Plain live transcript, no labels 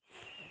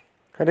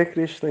Hare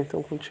Krishna,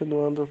 então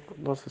continuando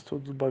nosso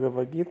estudo do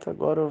Bhagavad-Gita,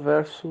 agora o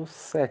verso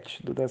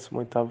 7 do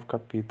 18º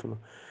capítulo.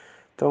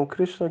 Então,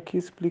 Krishna aqui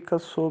explica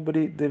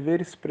sobre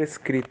deveres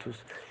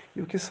prescritos.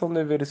 E o que são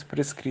deveres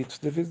prescritos?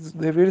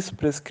 Deveres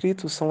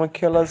prescritos são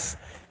aquelas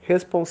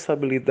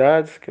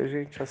responsabilidades que a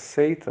gente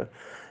aceita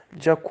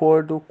de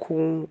acordo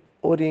com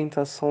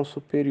orientação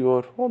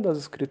superior, ou das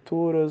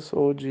escrituras,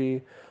 ou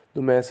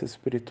do mestre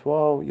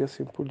espiritual e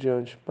assim por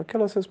diante.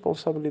 Aquelas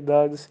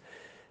responsabilidades,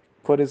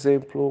 por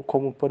exemplo,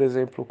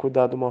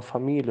 cuidar de uma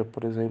família,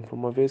 por exemplo,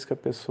 uma vez que a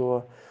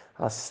pessoa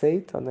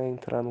aceita, né,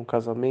 entrar num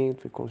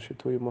casamento e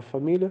constituir uma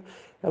família,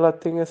 ela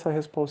tem essa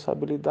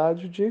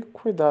responsabilidade de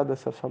cuidar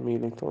dessa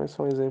família. Então, esse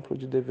é um exemplo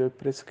de dever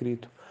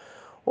prescrito.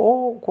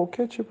 Ou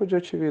qualquer tipo de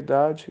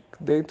atividade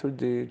dentro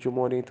de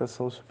uma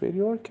orientação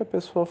superior que a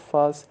pessoa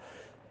faz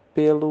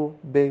pelo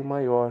bem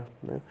maior,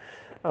 né?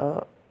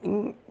 Ah,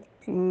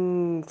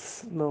 em,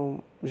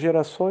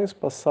 gerações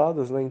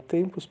passadas, né, em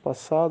tempos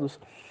passados,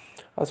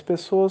 as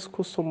pessoas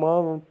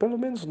costumavam, pelo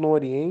menos no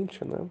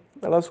Oriente, né,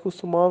 elas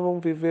costumavam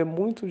viver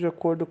muito de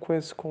acordo com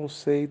esse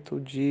conceito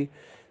de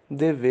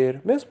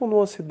dever. Mesmo no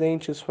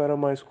Ocidente isso era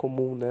mais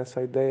comum, né,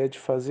 essa ideia de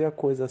fazer a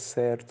coisa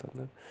certa,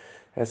 né,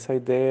 essa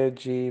ideia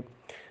de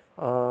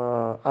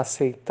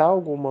aceitar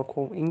alguma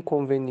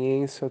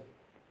inconveniência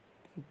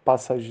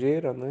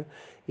passageira, né,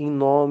 em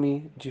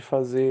nome de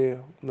fazer,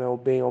 né, o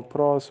bem ao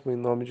próximo, em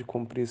nome de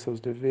cumprir seus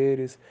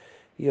deveres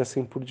e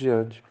assim por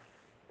diante.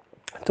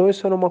 Então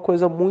isso era uma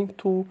coisa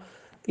muito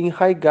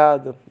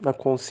enraigada na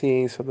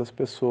consciência das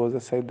pessoas,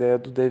 essa ideia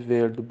do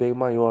dever, do bem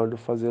maior, do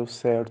fazer o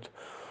certo.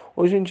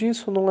 Hoje em dia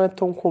isso não é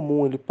tão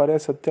comum, ele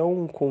parece até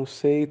um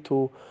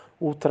conceito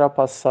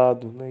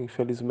ultrapassado, né,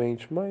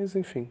 infelizmente. Mas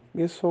enfim,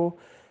 isso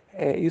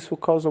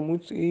causa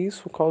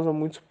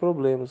muitos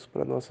problemas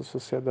para a nossa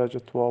sociedade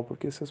atual,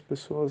 porque se as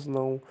pessoas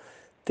não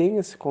têm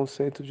esse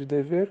conceito de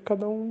dever,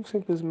 cada um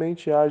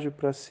simplesmente age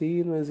para si,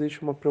 e não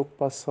existe uma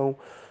preocupação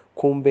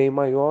com um bem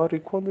maior,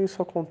 e quando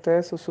isso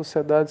acontece, a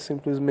sociedade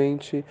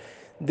simplesmente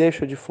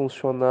deixa de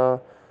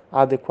funcionar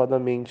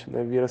adequadamente,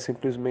 né? Vira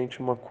simplesmente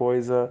uma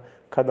coisa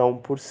cada um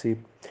por si.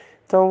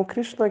 Então,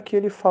 Krishna aqui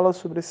ele fala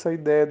sobre essa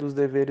ideia dos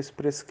deveres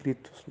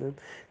prescritos, né?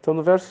 Então,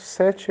 no verso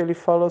 7 ele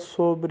fala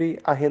sobre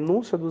a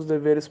renúncia dos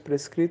deveres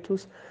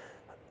prescritos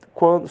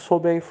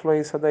sob a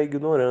influência da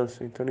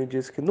ignorância. Então, ele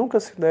diz que nunca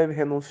se deve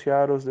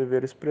renunciar aos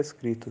deveres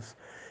prescritos.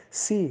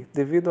 Se,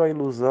 devido à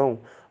ilusão,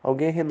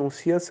 alguém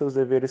renuncia a seus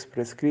deveres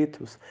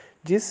prescritos,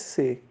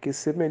 diz-se que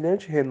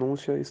semelhante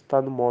renúncia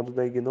está no modo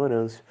da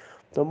ignorância.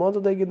 Então, o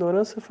modo da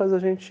ignorância faz a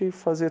gente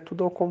fazer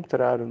tudo ao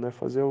contrário, né?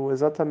 Fazer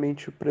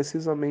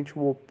precisamente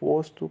o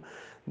oposto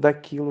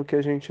daquilo que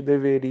a gente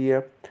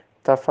deveria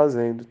estar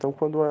fazendo. Então,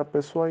 quando a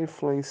pessoa é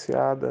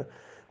influenciada,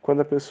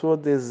 quando a pessoa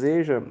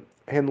deseja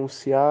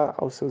renunciar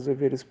aos seus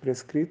deveres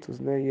prescritos,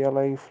 né, e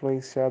ela é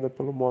influenciada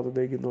pelo modo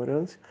da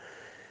ignorância,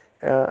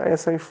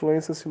 essa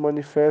influência se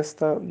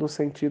manifesta no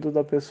sentido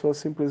da pessoa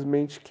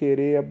simplesmente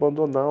querer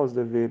abandonar os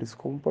deveres,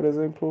 como por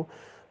exemplo,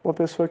 uma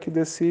pessoa que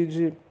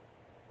decide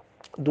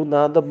do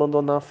nada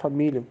abandonar a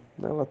família,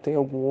 né? Ela tem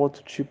algum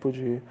outro tipo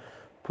de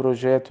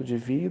projeto de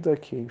vida,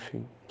 que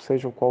enfim,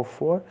 seja qual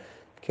for,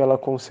 que ela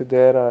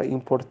considera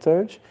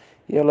importante,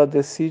 e ela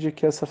decide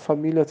que essa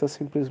família está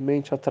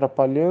simplesmente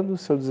atrapalhando o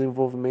seu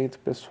desenvolvimento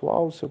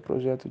pessoal, o seu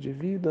projeto de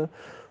vida,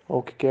 ou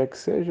o que quer que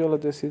seja, ela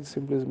decide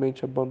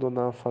simplesmente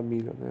abandonar a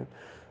família, né?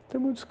 Tem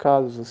muitos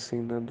casos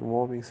assim, né, do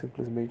homem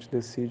simplesmente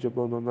decide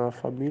abandonar a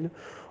família,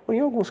 ou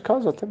em alguns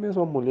casos até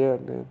mesmo a mulher,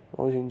 né?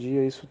 Hoje em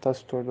dia isso está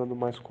se tornando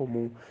mais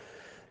comum.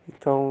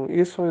 Então,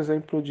 isso é um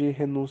exemplo de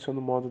renúncia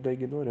no modo da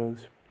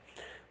ignorância.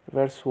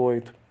 Verso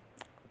 8.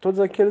 Todos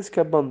aqueles que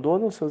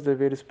abandonam seus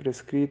deveres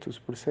prescritos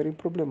por serem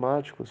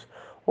problemáticos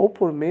ou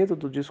por medo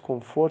do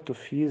desconforto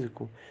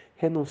físico,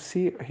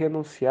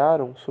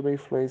 renunciaram sob a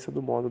influência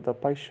do modo da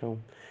paixão.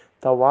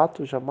 Tal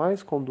ato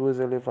jamais conduz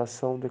à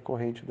elevação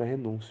decorrente da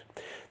renúncia.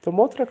 Então,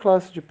 uma outra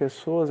classe de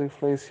pessoas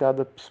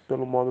influenciadas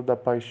pelo modo da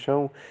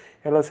paixão,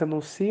 elas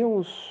renunciam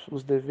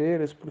os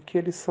deveres porque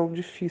eles são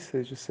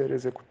difíceis de ser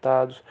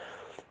executados,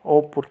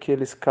 ou porque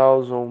eles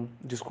causam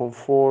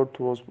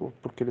desconforto, ou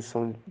porque eles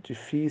são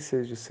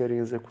difíceis de serem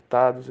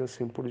executados e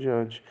assim por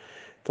diante.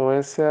 Então,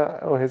 esse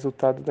é o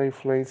resultado da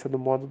influência do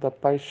modo da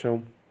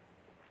paixão.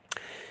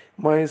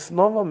 Mas,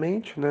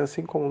 novamente, né,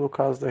 assim como no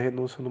caso da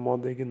renúncia no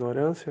modo da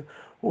ignorância,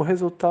 o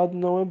resultado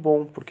não é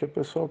bom, porque a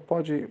pessoa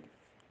pode,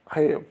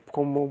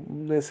 como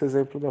nesse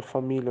exemplo da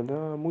família, né,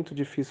 é muito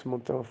difícil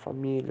manter uma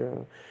família,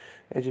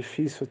 é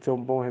difícil ter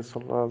um bom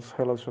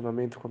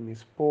relacionamento com a minha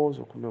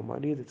esposa, ou com meu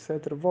marido,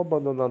 etc. Vou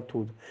abandonar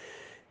tudo.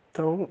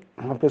 Então,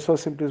 uma pessoa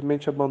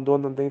simplesmente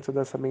abandona dentro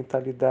dessa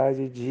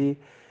mentalidade de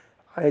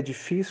é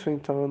difícil,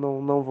 então eu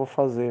não vou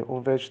fazer, ao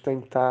invés de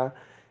tentar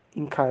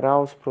encarar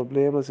os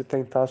problemas e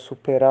tentar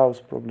superar os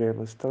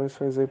problemas. Então,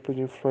 esse é um exemplo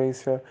de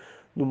influência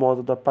no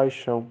modo da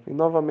paixão. E,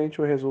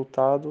 novamente, o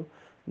resultado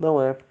não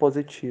é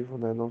positivo,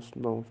 né?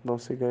 Não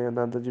se ganha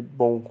nada de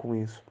bom com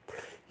isso.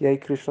 E aí,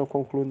 Krishna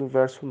conclui no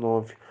verso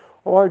 9.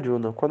 Ó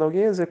Arjuna, quando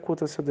alguém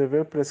executa seu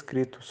dever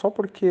prescrito só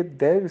porque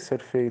deve ser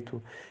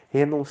feito,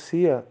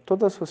 renuncia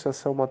toda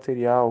associação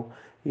material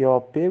e ao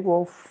apego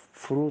ao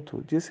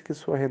fruto, disse que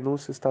sua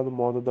renúncia está no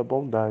modo da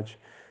bondade.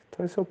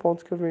 Então esse é o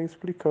ponto que eu venho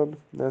explicando,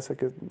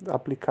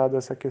 aplicado a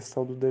essa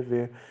questão do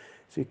dever,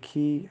 de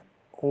que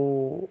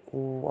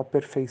a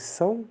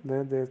perfeição,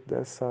 né,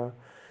 dessa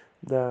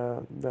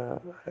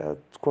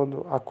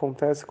quando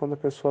acontece quando a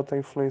pessoa está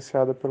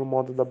influenciada pelo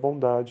modo da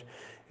bondade.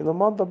 E no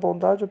modo da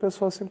bondade a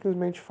pessoa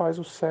simplesmente faz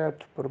o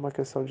certo por uma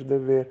questão de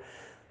dever.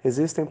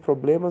 Existem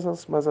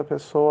problemas, mas a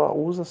pessoa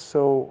usa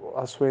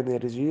a sua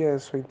energia, a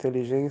sua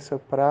inteligência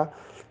para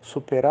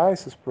superar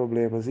esses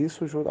problemas.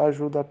 Isso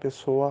ajuda a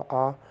pessoa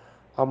a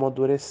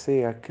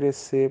amadurecer, a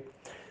crescer,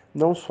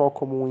 não só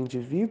como um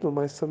indivíduo,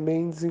 mas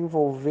também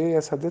desenvolver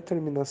essa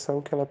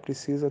determinação que ela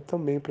precisa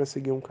também para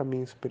seguir um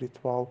caminho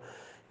espiritual.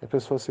 A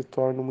pessoa se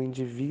torna um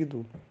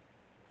indivíduo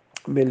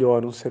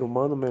melhor, um ser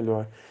humano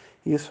melhor.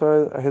 Isso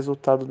é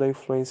resultado da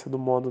influência do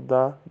modo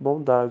da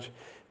bondade.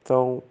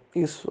 Então,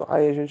 isso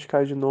aí a gente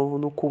cai de novo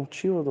no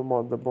cultivo do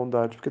modo da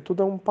bondade, porque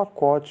tudo é um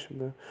pacote,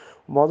 né?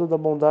 O modo da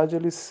bondade,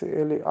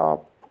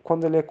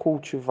 quando ele é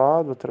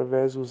cultivado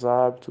através dos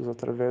hábitos,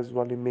 através do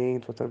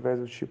alimento, através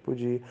do tipo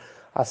de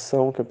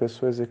ação que a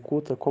pessoa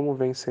executa, como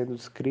vem sendo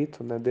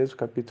descrito, né, desde o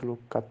capítulo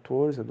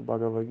 14 do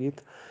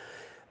Bhagavad-Gita,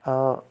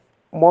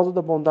 o modo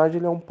da bondade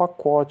ele é um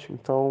pacote.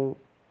 Então,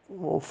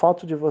 o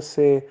fato de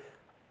você,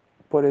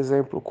 por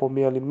exemplo,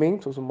 comer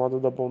alimentos no modo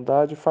da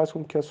bondade faz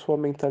com que a sua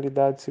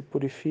mentalidade se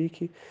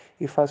purifique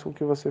e faz com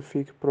que você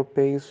fique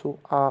propenso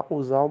a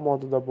usar o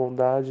modo da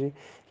bondade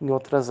em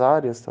outras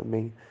áreas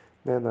também,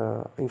 né,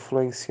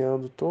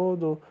 influenciando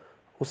todo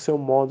o seu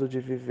modo de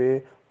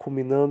viver,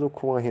 culminando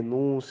com a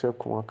renúncia,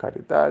 com a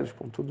caridade,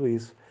 com tudo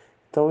isso.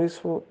 Então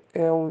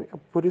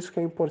por isso que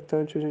é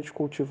importante a gente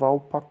cultivar o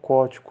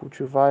pacote,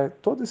 cultivar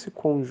todo esse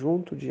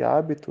conjunto de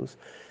hábitos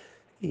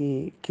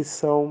e que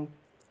são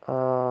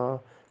ah,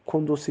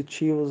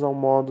 conducitivos ao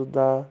modo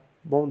da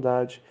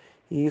bondade.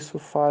 E isso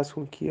faz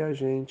com que a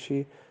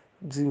gente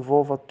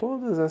desenvolva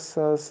todas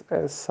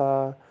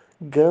essa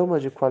gama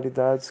de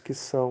qualidades que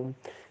são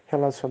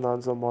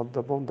relacionadas ao modo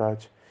da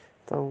bondade.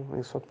 Então, é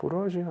isso por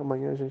hoje.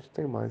 Amanhã a gente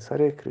tem mais.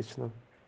 Hare Krishna.